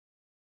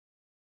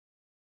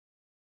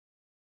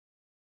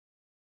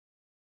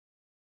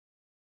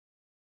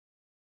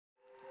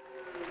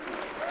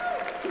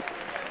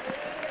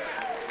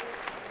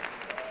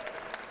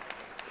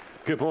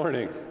Good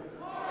morning.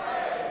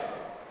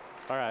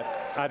 All right.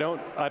 I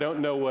don't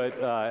know what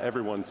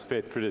everyone's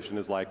faith tradition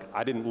is like.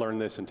 I didn't learn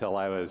this until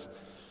I was,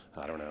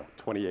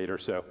 28 or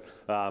so.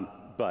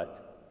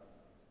 But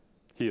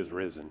he is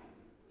risen.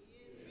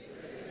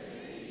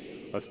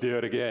 Let's do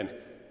it again.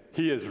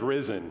 He is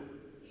risen.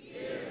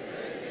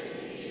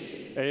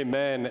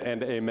 Amen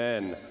and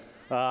amen.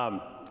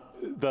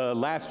 The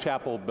last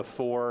chapel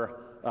before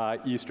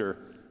Easter,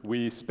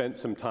 we spent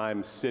some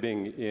time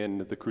sitting in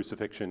the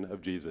crucifixion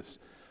of Jesus.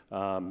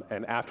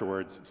 And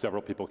afterwards,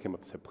 several people came up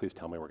and said, please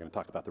tell me we're going to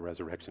talk about the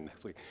resurrection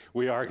next week.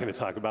 We are going to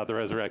talk about the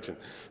resurrection.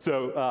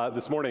 So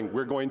this morning,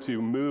 we're going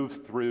to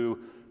move through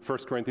 1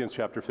 Corinthians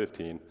chapter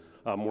 15.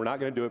 We're not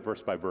going to do it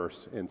verse by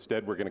verse.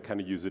 Instead, we're going to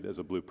kind of use it as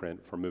a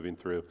blueprint for moving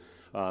through.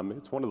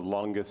 It's one of the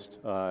longest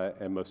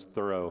and most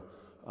thorough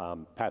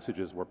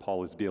passages where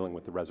Paul is dealing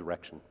with the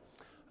resurrection.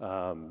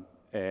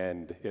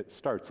 And it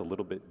starts a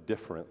little bit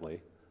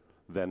differently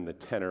than the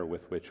tenor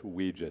with which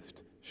we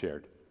just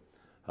shared.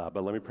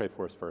 But let me pray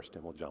for us first,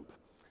 and we'll jump.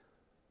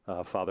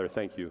 Father,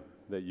 thank you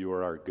that you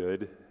are our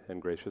good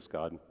and gracious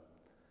God.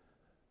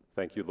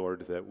 Thank you,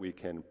 Lord, that we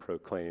can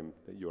proclaim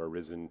that you are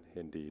risen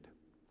indeed.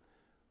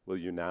 Will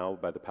you now,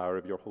 by the power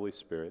of your Holy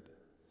Spirit,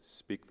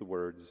 speak the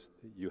words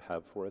that you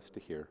have for us to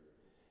hear,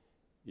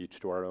 each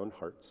to our own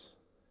hearts,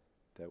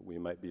 that we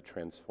might be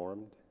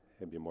transformed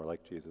and be more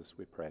like Jesus,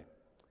 we pray.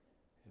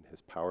 In his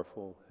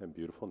powerful and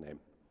beautiful name,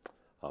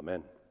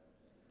 amen.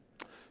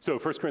 So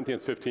 1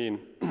 Corinthians 15,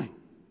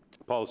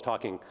 Paul is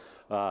talking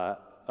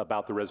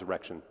about the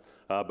resurrection,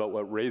 but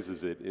what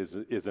raises it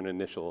is an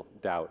initial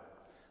doubt.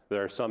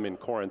 There are some in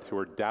Corinth who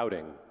are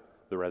doubting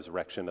the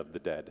resurrection of the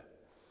dead.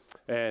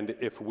 And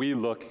if we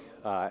look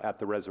at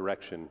the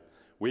resurrection,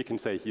 we can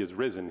say he is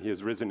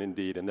risen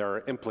indeed, and there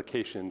are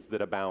implications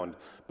that abound,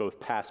 both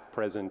past,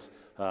 present,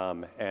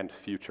 and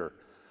future.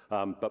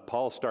 But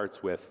Paul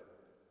starts with,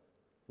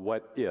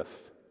 what if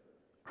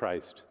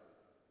Christ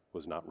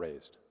was not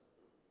raised?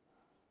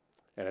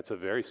 And it's a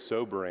very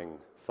sobering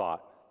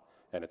thought,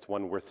 and it's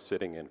one worth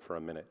sitting in for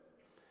a minute.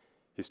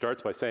 He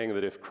starts by saying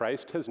that if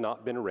Christ has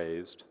not been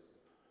raised,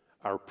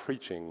 our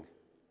preaching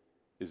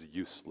is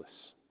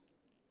useless.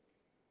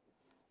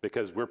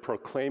 Because we're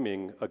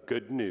proclaiming a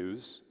good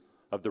news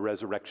of the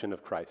resurrection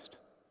of Christ.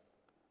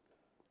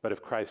 But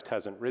if Christ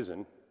hasn't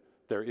risen,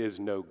 there is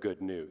no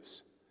good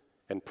news,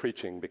 and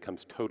preaching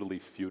becomes totally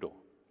futile.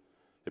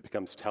 It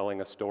becomes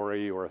telling a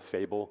story or a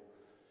fable.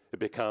 It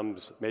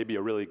becomes maybe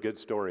a really good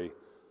story,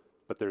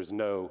 but there's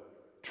no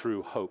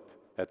true hope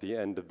at the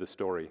end of the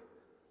story.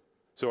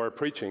 So our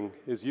preaching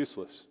is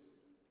useless.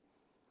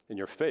 And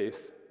your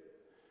faith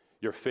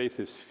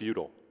is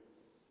futile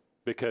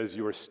because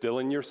you are still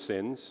in your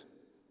sins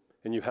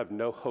and you have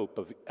no hope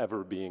of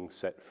ever being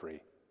set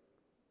free.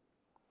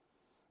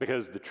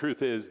 Because the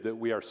truth is that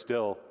we are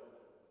still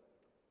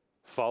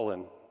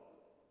fallen,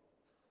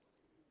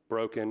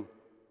 broken,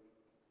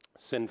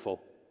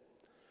 sinful,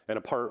 and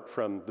apart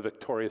from the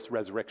victorious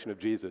resurrection of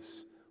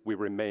Jesus, we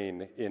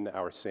remain in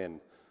our sin,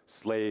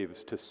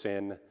 slaves to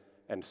sin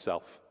and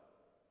self.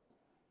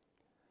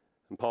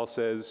 And Paul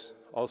says,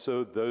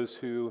 also, those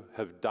who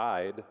have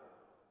died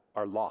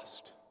are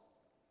lost.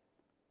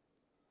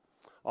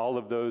 All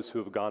of those who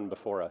have gone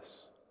before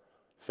us,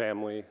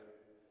 family,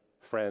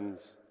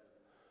 friends,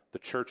 the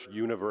church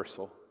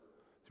universal,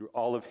 through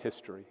all of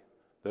history,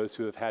 those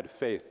who have had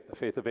faith, the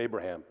faith of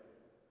Abraham,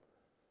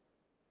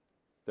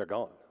 they're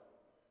gone.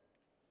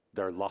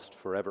 They're lost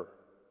forever.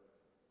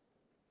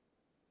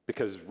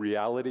 Because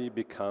reality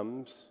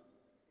becomes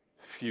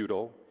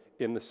futile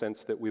in the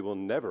sense that we will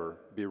never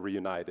be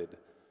reunited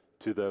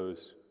to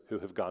those who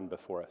have gone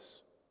before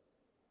us.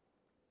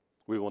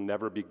 We will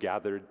never be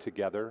gathered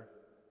together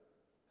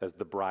as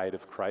the bride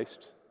of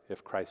Christ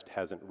if Christ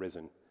hasn't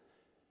risen.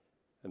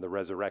 And the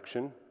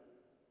resurrection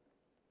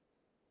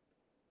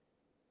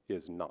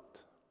is not.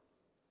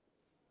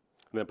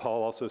 And then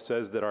Paul also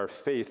says that our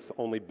faith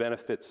only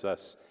benefits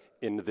us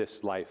in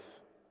this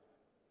life.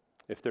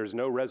 If there's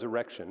no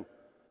resurrection,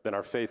 then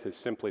our faith is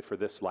simply for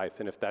this life.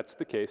 And if that's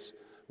the case,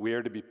 we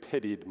are to be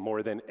pitied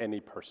more than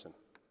any person.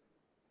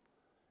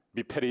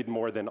 Be pitied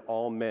more than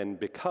all men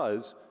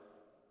because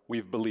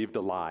we've believed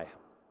a lie.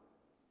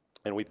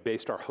 And we've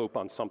based our hope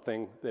on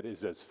something that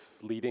is as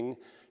fleeting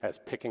as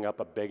picking up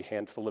a big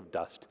handful of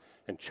dust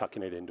and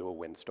chucking it into a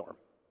windstorm.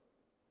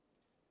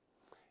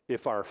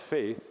 If our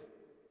faith,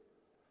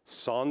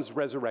 sans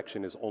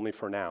resurrection, is only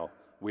for now,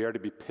 we are to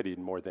be pitied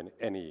more than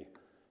any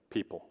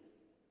people.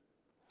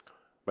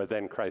 But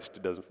then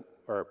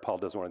Paul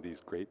does one of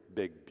these great,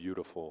 big,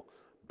 beautiful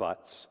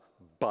buts.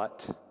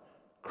 But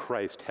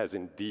Christ has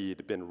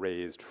indeed been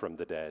raised from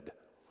the dead.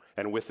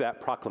 And with that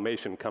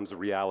proclamation comes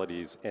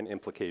realities and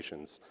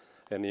implications.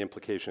 And the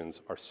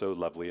implications are so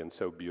lovely and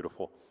so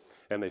beautiful.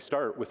 And they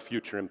start with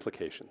future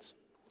implications.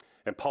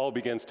 And Paul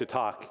begins to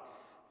talk,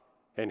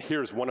 and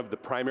here's one of the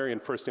primary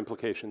and first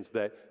implications,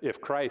 that if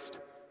Christ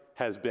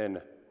has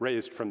been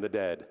raised from the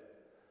dead,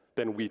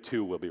 then we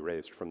too will be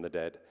raised from the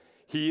dead.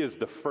 He is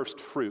the first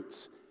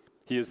fruits.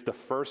 He is the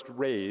first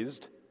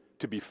raised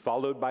to be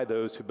followed by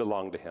those who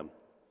belong to him.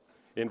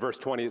 In verse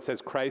 20, it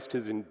says, Christ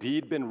has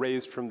indeed been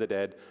raised from the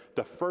dead,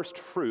 the first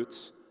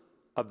fruits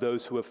of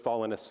those who have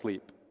fallen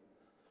asleep.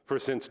 For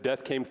since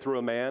death came through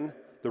a man,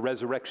 the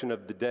resurrection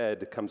of the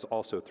dead comes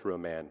also through a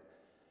man.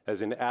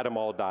 As in Adam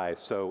all die,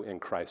 so in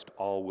Christ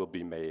all will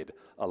be made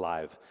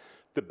alive.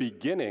 The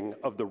beginning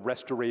of the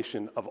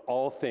restoration of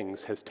all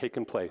things has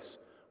taken place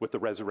with the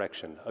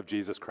resurrection of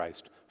Jesus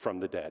Christ from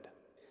the dead.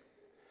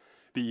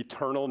 The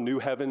eternal new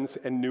heavens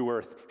and new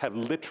earth have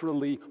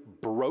literally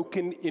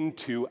broken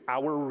into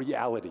our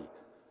reality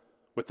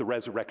with the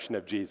resurrection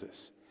of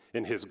Jesus.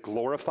 In his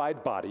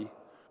glorified body,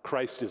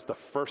 Christ is the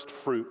first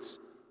fruits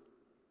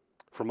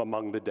from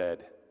among the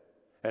dead,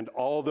 and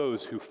all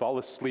those who fall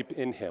asleep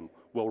in him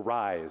will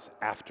rise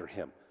after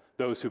him,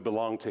 those who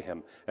belong to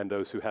him and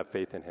those who have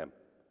faith in him.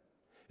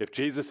 If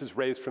Jesus is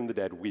raised from the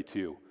dead, we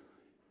too,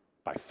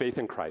 by faith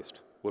in Christ,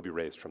 will be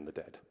raised from the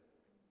dead.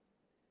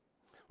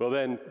 Well,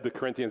 then the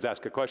Corinthians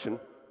ask a question.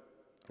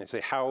 They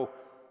say, how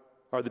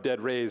are the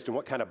dead raised, and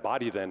what kind of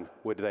body then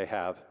would they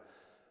have?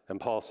 And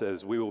Paul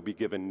says, we will be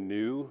given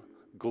new,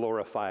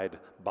 glorified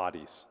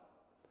bodies.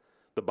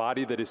 The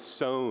body that is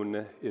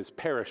sown is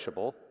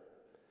perishable.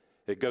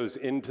 It goes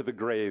into the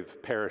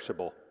grave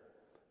perishable,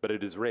 but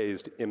it is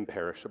raised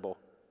imperishable.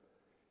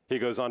 He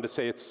goes on to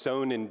say it's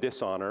sown in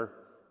dishonor,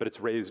 but it's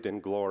raised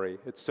in glory.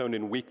 It's sown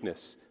in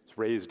weakness. It's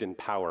raised in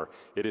power.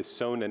 It is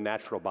sown a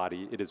natural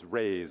body. It is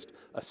raised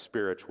a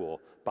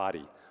spiritual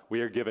body.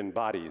 We are given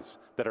bodies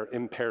that are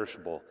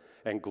imperishable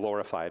and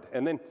glorified.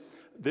 And then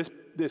this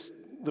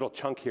little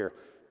chunk here,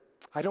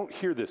 I don't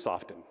hear this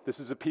often. This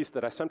is a piece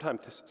that I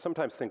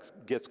sometimes think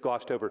gets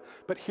glossed over.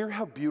 But hear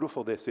how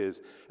beautiful this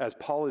is as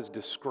Paul is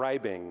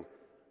describing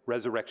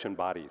resurrection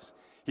bodies.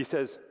 He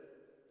says,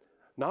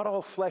 not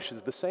all flesh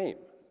is the same.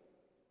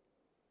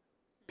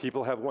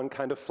 People have one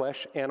kind of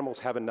flesh, animals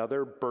have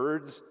another,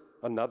 birds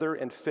another,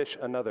 and fish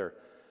another.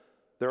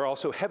 There are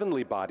also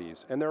heavenly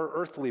bodies, and there are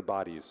earthly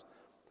bodies.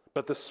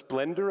 But the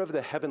splendor of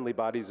the heavenly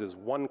bodies is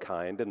one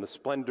kind, and the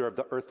splendor of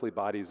the earthly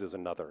bodies is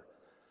another.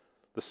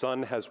 The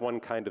sun has one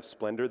kind of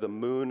splendor, the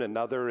moon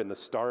another, and the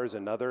stars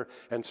another,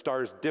 and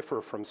stars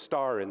differ from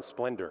star in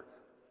splendor.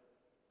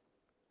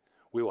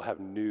 We will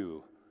have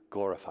new,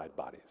 glorified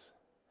bodies.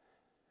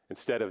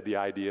 Instead of the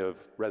idea of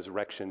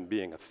resurrection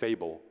being a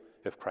fable,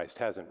 if Christ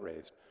hasn't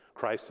raised,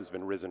 Christ has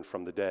been risen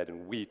from the dead,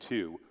 and we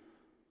too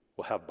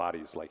will have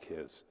bodies like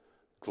his,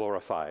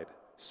 glorified,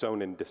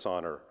 sown in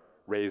dishonor,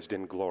 raised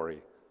in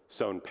glory,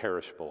 sown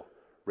perishable,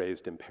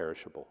 raised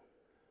imperishable.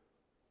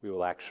 We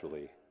will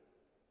actually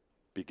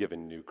be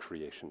given new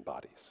creation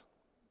bodies.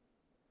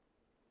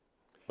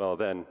 Well,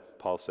 then,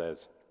 Paul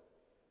says,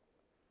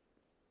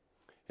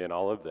 in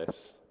all of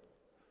this,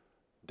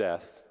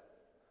 death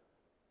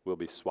will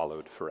be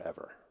swallowed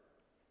forever.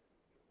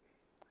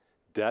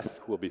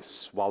 Death will be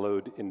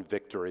swallowed in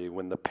victory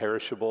when the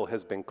perishable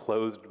has been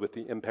clothed with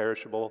the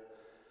imperishable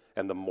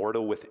and the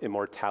mortal with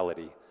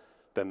immortality.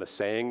 Then the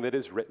saying that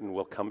is written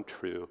will come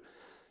true.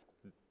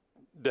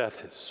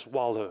 Death is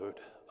swallowed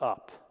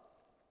up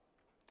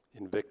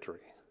in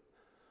victory.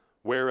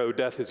 Where, O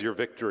death, is your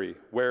victory?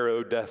 Where,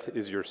 O death,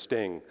 is your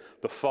sting?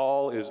 The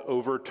fall is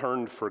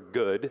overturned for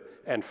good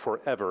and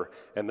forever,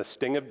 and the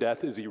sting of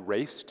death is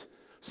erased,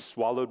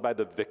 swallowed by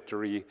the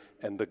victory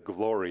and the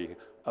glory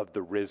of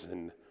the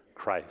risen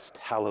Christ.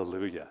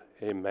 Hallelujah.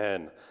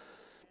 Amen.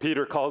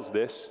 Peter calls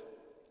this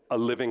a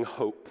living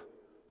hope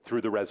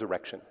through the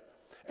resurrection.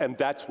 And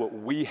that's what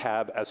we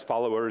have as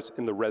followers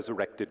in the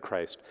resurrected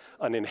Christ,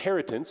 an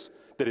inheritance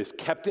that is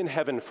kept in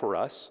heaven for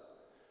us,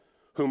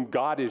 whom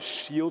God is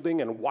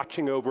shielding and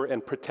watching over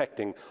and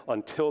protecting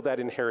until that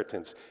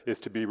inheritance is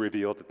to be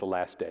revealed at the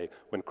last day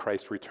when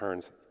Christ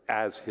returns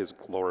as his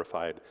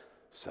glorified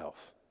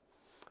self.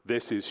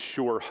 This is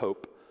sure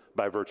hope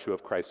by virtue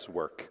of Christ's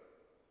work.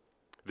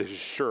 This is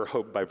sure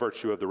hope by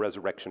virtue of the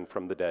resurrection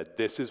from the dead.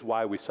 This is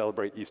why we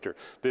celebrate Easter.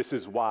 This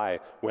is why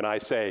when I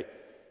say,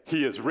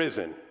 he is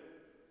risen,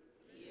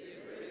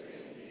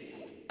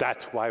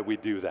 that's why we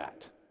do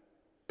that,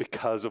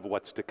 because of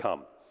what's to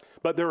come.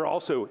 But there are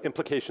also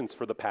implications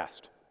for the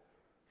past.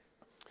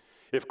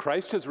 If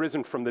Christ has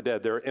risen from the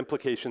dead, there are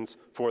implications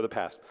for the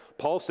past.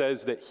 Paul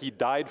says that he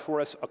died for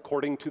us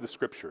according to the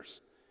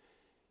Scriptures.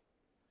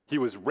 He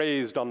was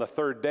raised on the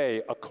third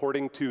day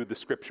according to the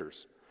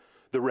Scriptures.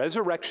 The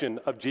resurrection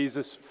of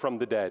Jesus from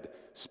the dead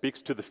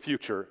speaks to the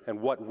future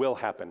and what will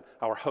happen,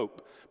 our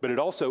hope. But it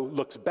also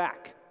looks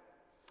back.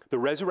 The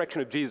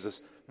resurrection of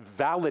Jesus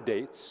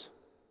validates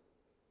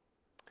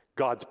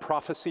God's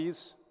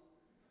prophecies,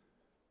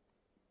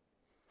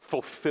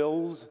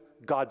 fulfills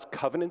God's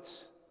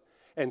covenants,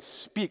 and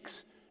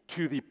speaks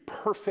to the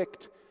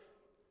perfect,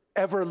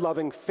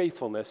 ever-loving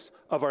faithfulness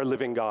of our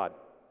living God.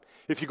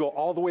 If you go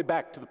all the way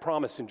back to the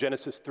promise in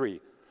Genesis 3,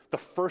 the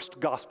first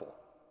gospel,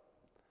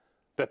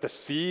 that the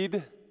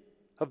seed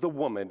of the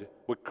woman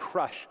would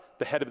crush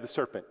the head of the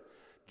serpent.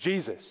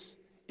 Jesus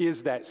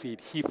is that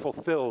seed. He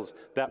fulfills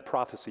that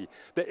prophecy.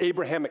 The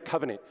Abrahamic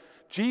covenant.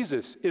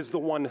 Jesus is the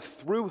one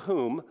through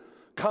whom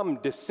come,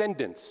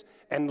 descendants,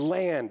 and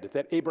land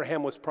that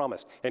Abraham was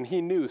promised. And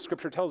he knew,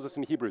 Scripture tells us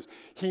in Hebrews,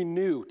 he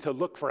knew to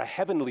look for a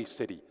heavenly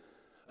city,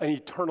 an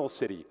eternal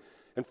city.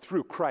 And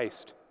through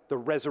Christ, the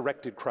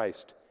resurrected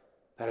Christ,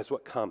 that is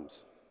what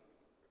comes.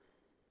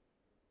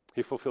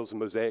 He fulfills the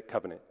Mosaic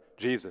covenant.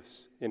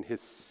 Jesus, in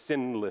his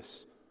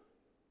sinless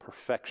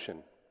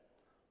perfection,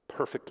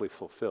 perfectly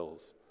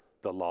fulfills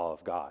the law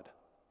of God.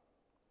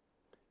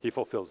 He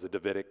fulfills the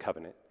Davidic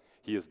covenant.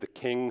 He is the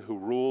king who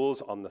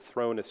rules on the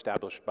throne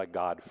established by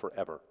God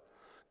forever.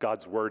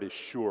 God's word is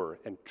sure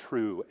and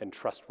true and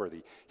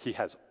trustworthy. He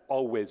has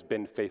always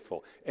been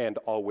faithful and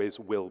always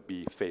will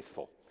be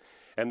faithful.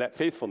 And that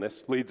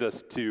faithfulness leads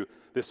us to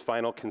this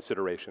final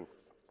consideration.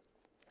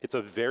 It's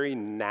a very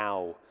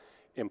now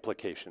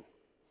implication.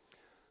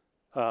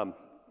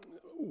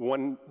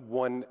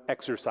 One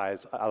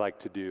exercise I like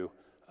to do,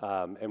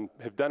 and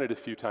have done it a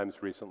few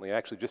times recently. I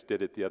actually just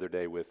did it the other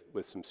day with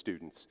some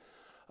students.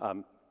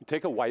 We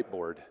take a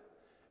whiteboard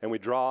and we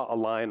draw a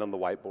line on the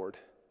whiteboard.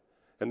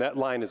 And that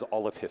line is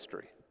all of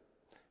history.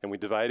 And we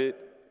divide it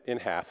in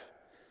half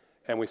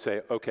and we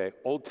say, okay,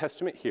 Old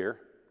Testament here,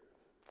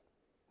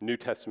 New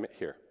Testament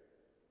here.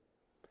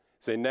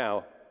 Say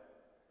now,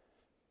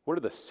 what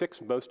are the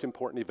 6 most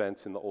important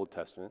events in the Old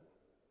Testament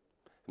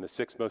and the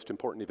 6 most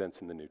important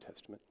events in the New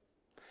Testament?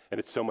 And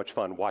it's so much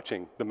fun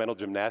watching the mental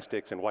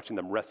gymnastics and watching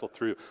them wrestle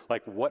through,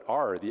 like, what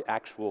are the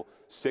actual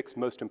 6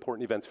 most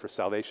important events for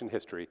salvation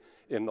history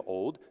in the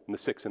Old and the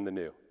 6 in the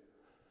New?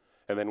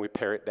 And then we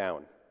pare it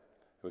down.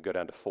 We go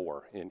down to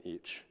 4 in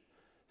each.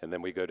 And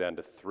then we go down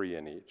to 3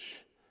 in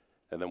each.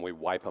 And then we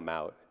wipe them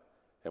out.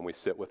 And we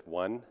sit with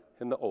 1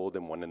 in the Old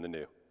and 1 in the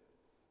New.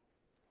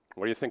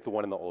 What do you think the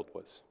one in the Old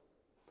was?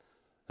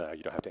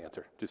 You don't have to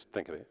answer. Just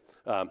think of it.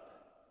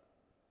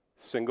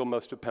 Single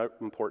most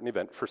important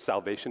event for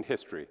salvation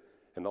history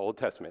in the Old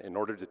Testament, in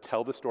order to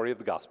tell the story of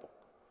the gospel,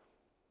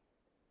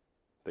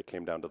 they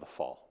came down to the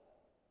fall.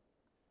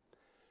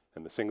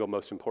 And the single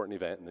most important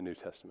event in the New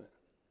Testament,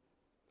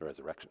 the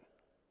resurrection.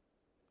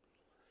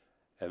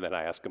 And then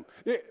I ask them,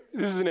 this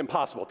is an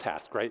impossible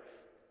task, right?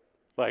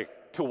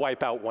 Like, to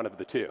wipe out one of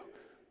the 2.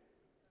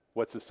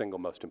 What's the single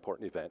most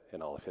important event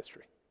in all of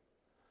history?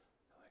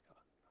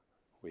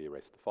 We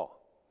erase the fall.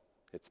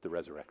 It's the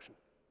resurrection.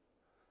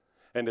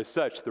 And as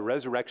such, the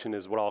resurrection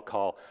is what I'll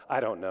call, I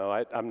don't know,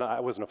 I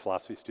wasn't a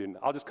philosophy student.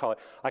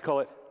 I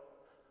call it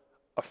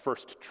a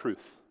first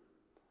truth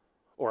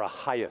or a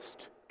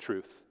highest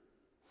truth.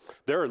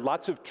 There are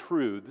lots of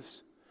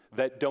truths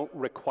that don't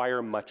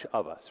require much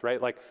of us,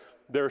 right? Like,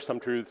 there are some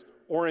truths.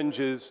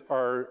 Oranges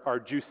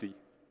are juicy,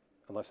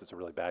 unless it's a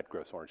really bad,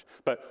 gross orange.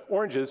 But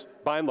oranges,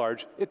 by and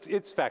large,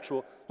 it's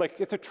factual. Like,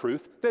 it's a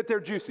truth that they're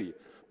juicy.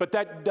 But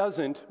that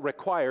doesn't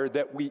require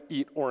that we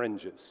eat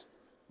oranges.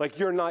 Like,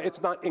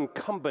 it's not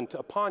incumbent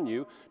upon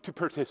you to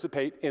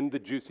participate in the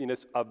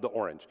juiciness of the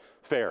orange.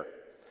 Fair.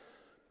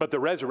 But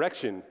the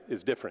resurrection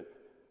is different.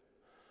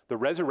 The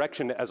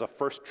resurrection as a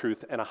first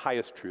truth and a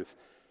highest truth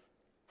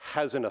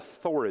has an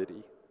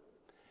authority.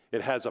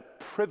 It has a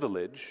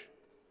privilege.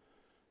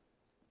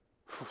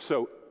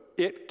 So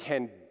it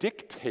can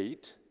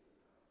dictate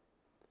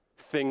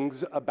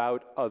things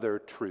about other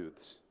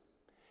truths.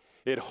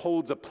 It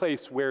holds a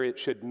place where it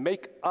should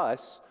make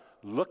us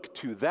look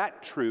to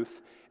that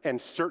truth, and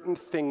certain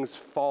things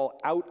fall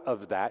out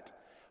of that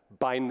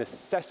by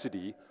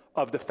necessity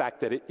of the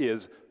fact that it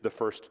is the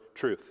first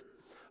truth.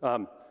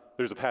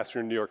 There's a pastor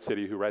in New York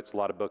City who writes a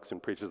lot of books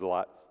and preaches a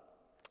lot,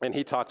 and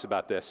he talks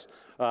about this.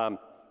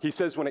 He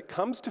says, when it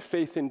comes to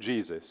faith in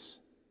Jesus,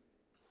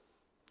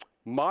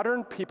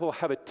 modern people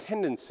have a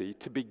tendency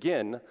to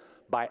begin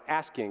by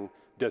asking,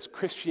 does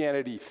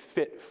Christianity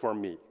fit for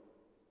me?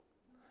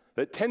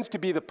 That tends to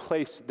be the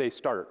place they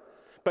start.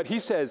 But he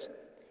says,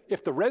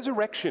 if the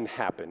resurrection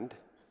happened,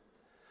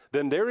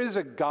 then there is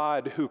a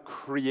God who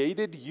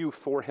created you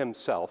for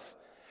himself,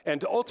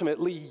 and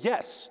ultimately,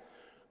 yes,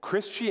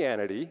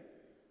 Christianity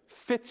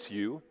fits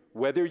you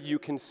whether you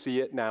can see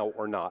it now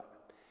or not.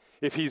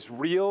 If he's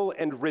real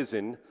and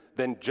risen,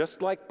 then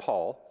just like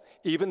Paul,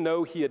 even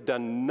though he had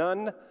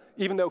none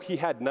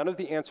of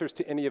the answers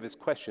to any of his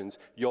questions,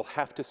 you'll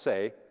have to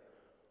say,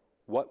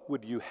 what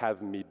would you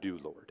have me do,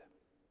 Lord?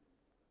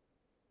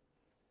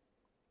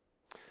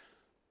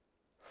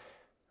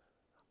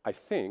 I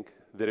think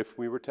that if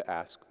we were to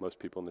ask most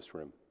people in this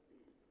room,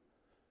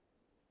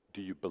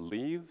 do you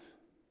believe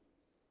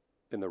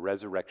in the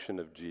resurrection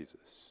of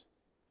Jesus?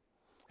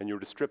 And you were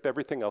to strip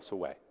everything else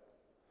away,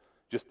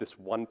 just this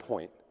one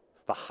point,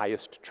 the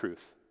highest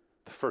truth,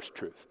 the first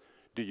truth.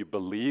 Do you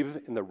believe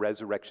in the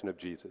resurrection of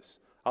Jesus?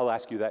 I'll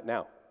ask you that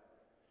now.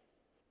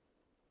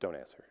 Don't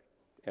answer.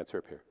 Answer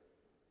up here.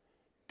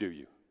 Do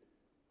you?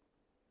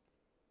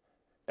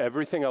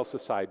 Everything else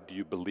aside, do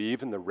you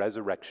believe in the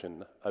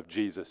resurrection of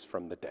Jesus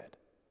from the dead?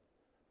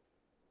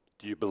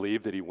 Do you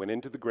believe that he went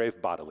into the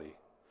grave bodily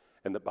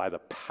and that by the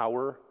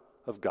power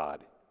of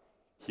God,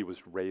 he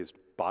was raised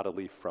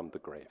bodily from the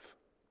grave?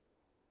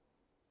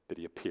 That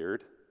he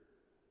appeared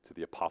to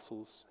the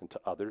apostles and to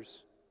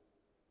others?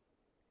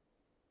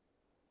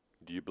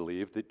 Do you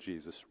believe that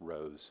Jesus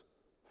rose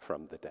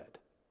from the dead?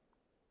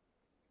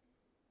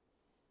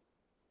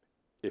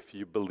 if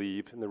you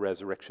believe in the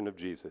resurrection of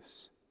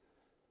Jesus,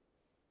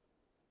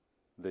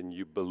 then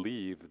you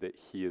believe that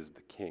he is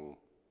the king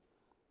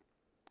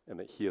and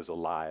that he is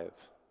alive.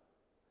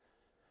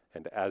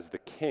 And as the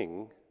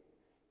king,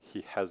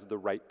 he has the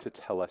right to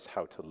tell us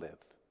how to live.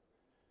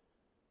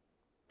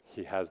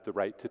 He has the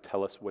right to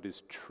tell us what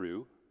is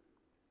true.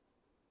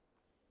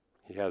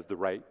 He has the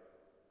right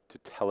to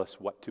tell us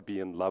what to be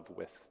in love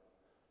with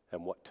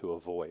and what to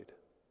avoid,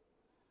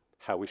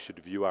 how we should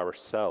view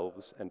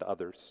ourselves and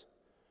others,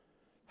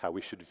 how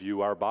we should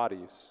view our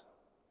bodies,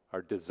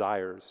 our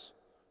desires,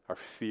 our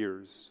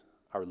fears,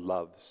 our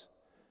loves,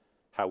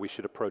 how we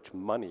should approach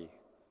money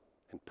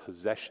and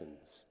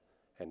possessions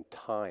and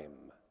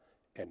time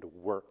and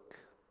work.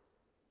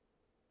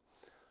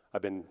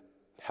 I've been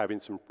having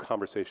some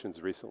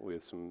conversations recently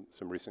with some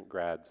recent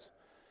grads,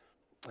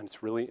 and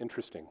it's really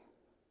interesting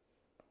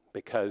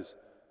because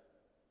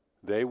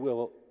they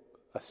will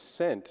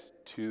assent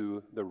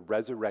to the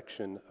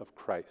resurrection of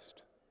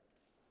Christ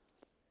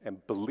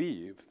and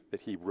believe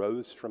that he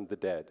rose from the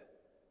dead.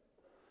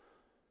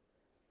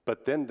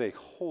 But then they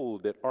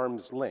hold at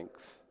arm's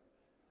length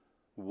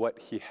what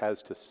he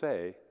has to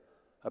say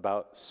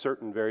about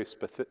certain very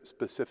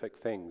specific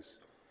things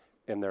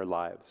in their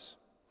lives.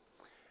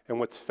 And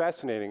what's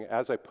fascinating,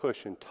 as I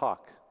push and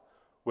talk,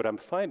 what I'm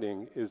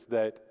finding is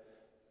that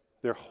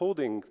they're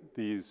holding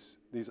these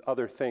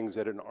other things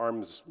at an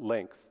arm's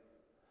length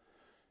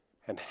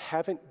and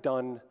haven't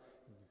done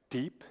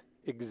deep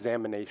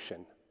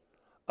examination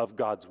of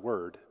God's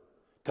word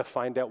to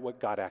find out what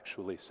God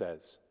actually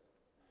says.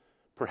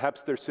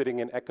 Perhaps they're sitting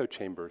in echo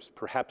chambers.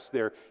 Perhaps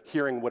they're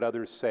hearing what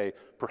others say.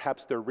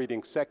 Perhaps they're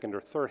reading second or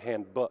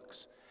third-hand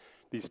books.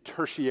 These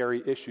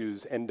tertiary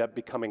issues end up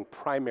becoming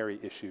primary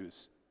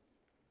issues.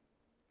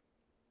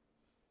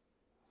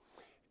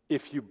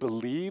 If you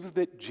believe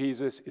that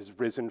Jesus is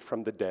risen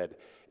from the dead,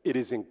 it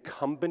is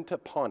incumbent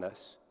upon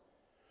us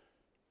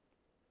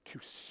to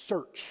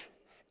search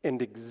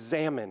and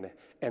examine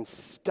and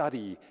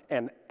study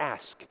and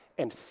ask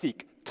and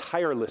seek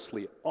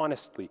tirelessly,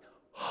 honestly,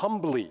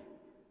 humbly.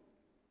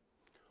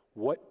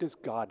 What does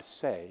God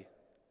say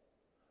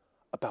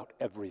about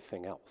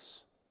everything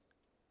else?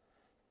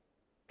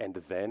 And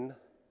then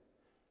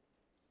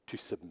to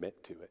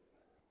submit to it.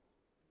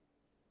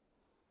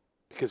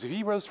 Because if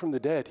he rose from the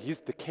dead,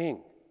 he's the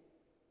king.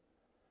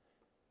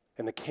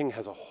 And the king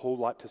has a whole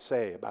lot to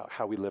say about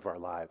how we live our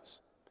lives.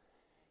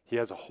 He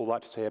has a whole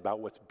lot to say about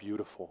what's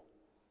beautiful.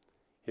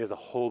 He has a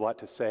whole lot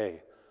to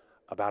say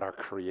about our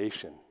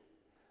creation.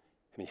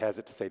 And he has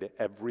it to say to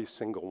every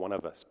single one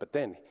of us. But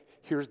then,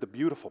 here's the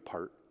beautiful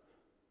part.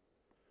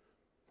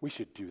 We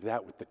should do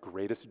that with the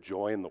greatest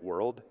joy in the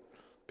world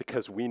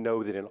because we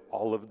know that in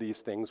all of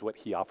these things, what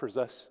he offers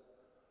us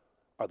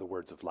are the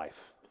words of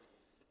life.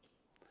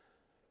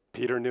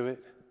 Peter knew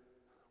it.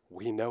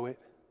 We know it.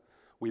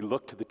 We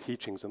look to the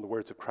teachings and the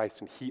words of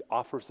Christ, and he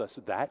offers us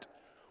that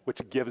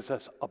which gives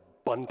us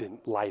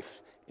abundant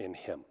life in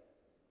him.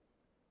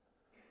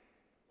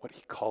 What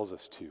he calls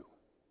us to,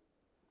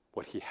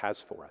 what he has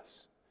for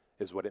us,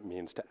 is what it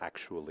means to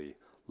actually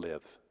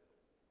live.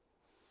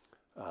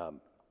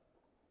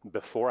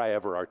 Before I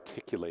ever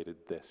articulated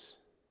this,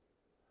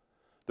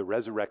 the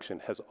resurrection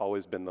has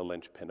always been the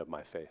linchpin of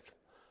my faith.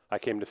 I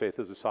came to faith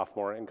as a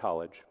sophomore in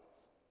college,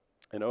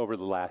 and over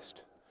the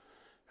last,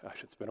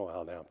 it's been a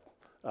while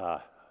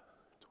now,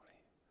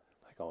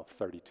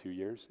 32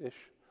 years-ish.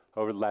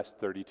 Over the last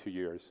 32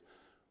 years,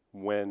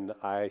 when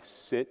I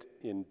sit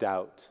in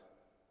doubt,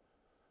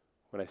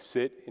 when I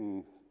sit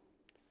in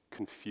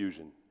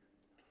confusion,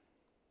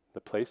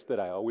 the place that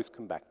I always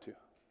come back to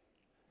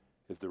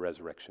is the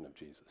resurrection of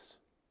Jesus.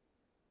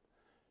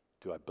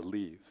 Do I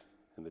believe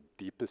in the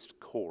deepest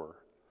core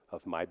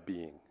of my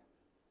being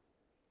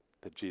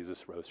that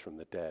Jesus rose from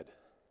the dead?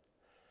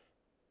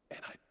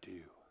 And I do.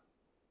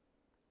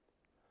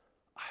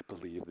 I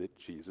believe that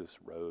Jesus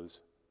rose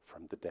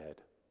from the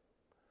dead.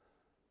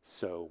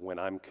 So when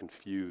I'm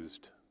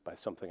confused by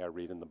something I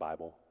read in the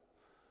Bible,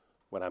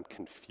 when I'm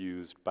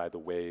confused by the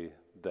way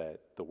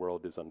that the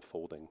world is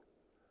unfolding,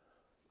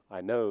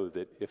 I know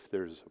that if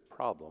there's a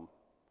problem,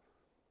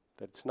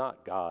 that it's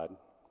not God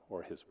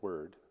or his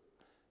word,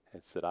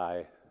 it's that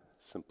I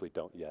simply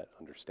don't yet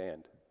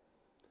understand.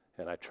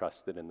 And I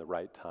trust that in the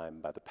right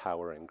time, by the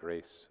power and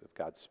grace of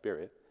God's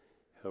Spirit,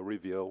 he'll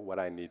reveal what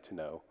I need to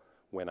know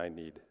when I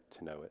need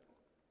to know it.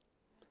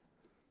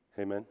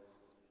 Amen?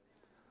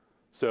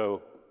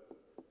 So,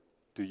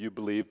 do you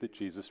believe that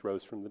Jesus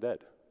rose from the dead?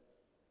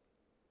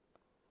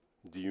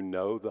 Do you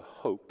know the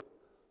hope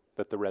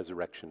that the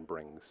resurrection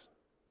brings?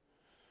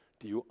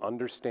 Do you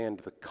understand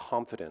the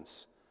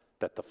confidence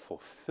that the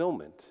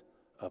fulfillment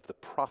of the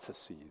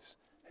prophecies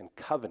and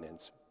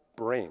covenants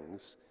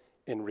brings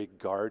in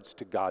regards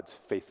to God's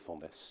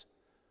faithfulness,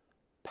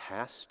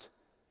 past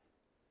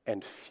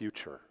and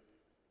future?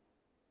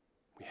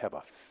 We have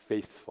a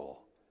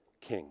faithful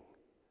King.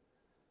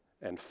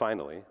 And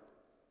finally,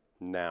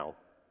 now,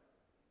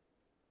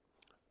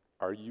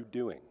 are you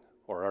doing,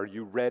 or are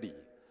you ready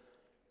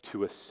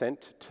to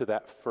assent to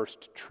that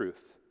first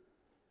truth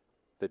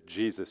that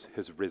Jesus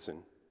has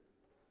risen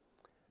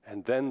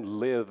and then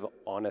live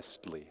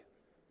honestly,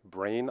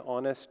 brain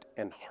honest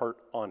and heart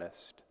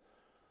honest,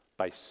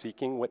 by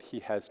seeking what he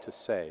has to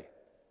say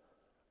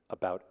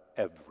about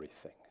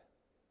everything,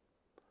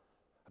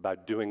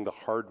 about doing the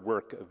hard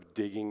work of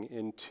digging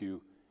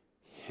into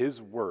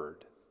his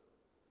word,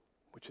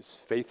 which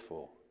is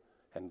faithful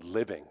and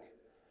living,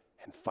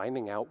 and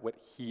finding out what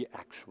he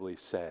actually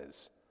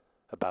says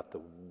about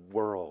the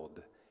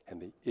world and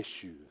the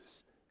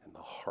issues and the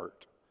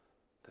heart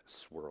that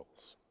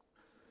swirls.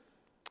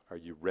 Are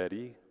you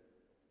ready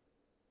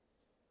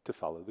to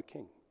follow the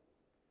King?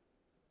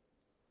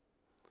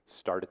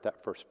 Start at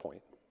that first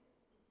point.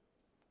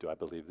 Do I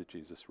believe that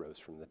Jesus rose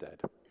from the dead?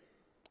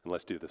 And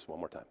let's do this one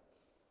more time.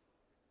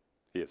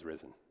 He is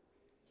risen.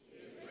 He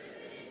is risen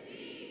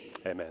indeed.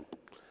 Amen.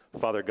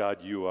 Father God,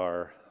 you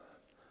are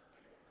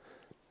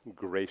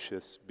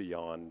gracious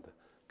beyond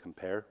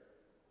compare.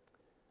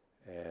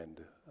 And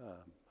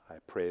I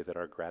pray that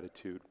our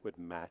gratitude would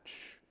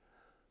match,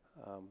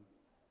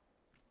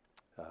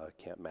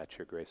 can't match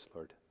your grace,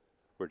 Lord.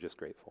 We're just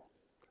grateful.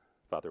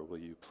 Father, will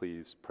you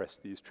please press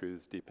these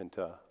truths deep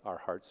into our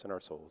hearts and our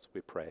souls,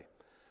 we pray,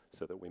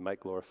 so that we might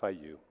glorify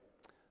you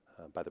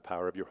by the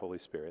power of your Holy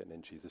Spirit, and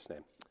in Jesus'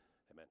 name.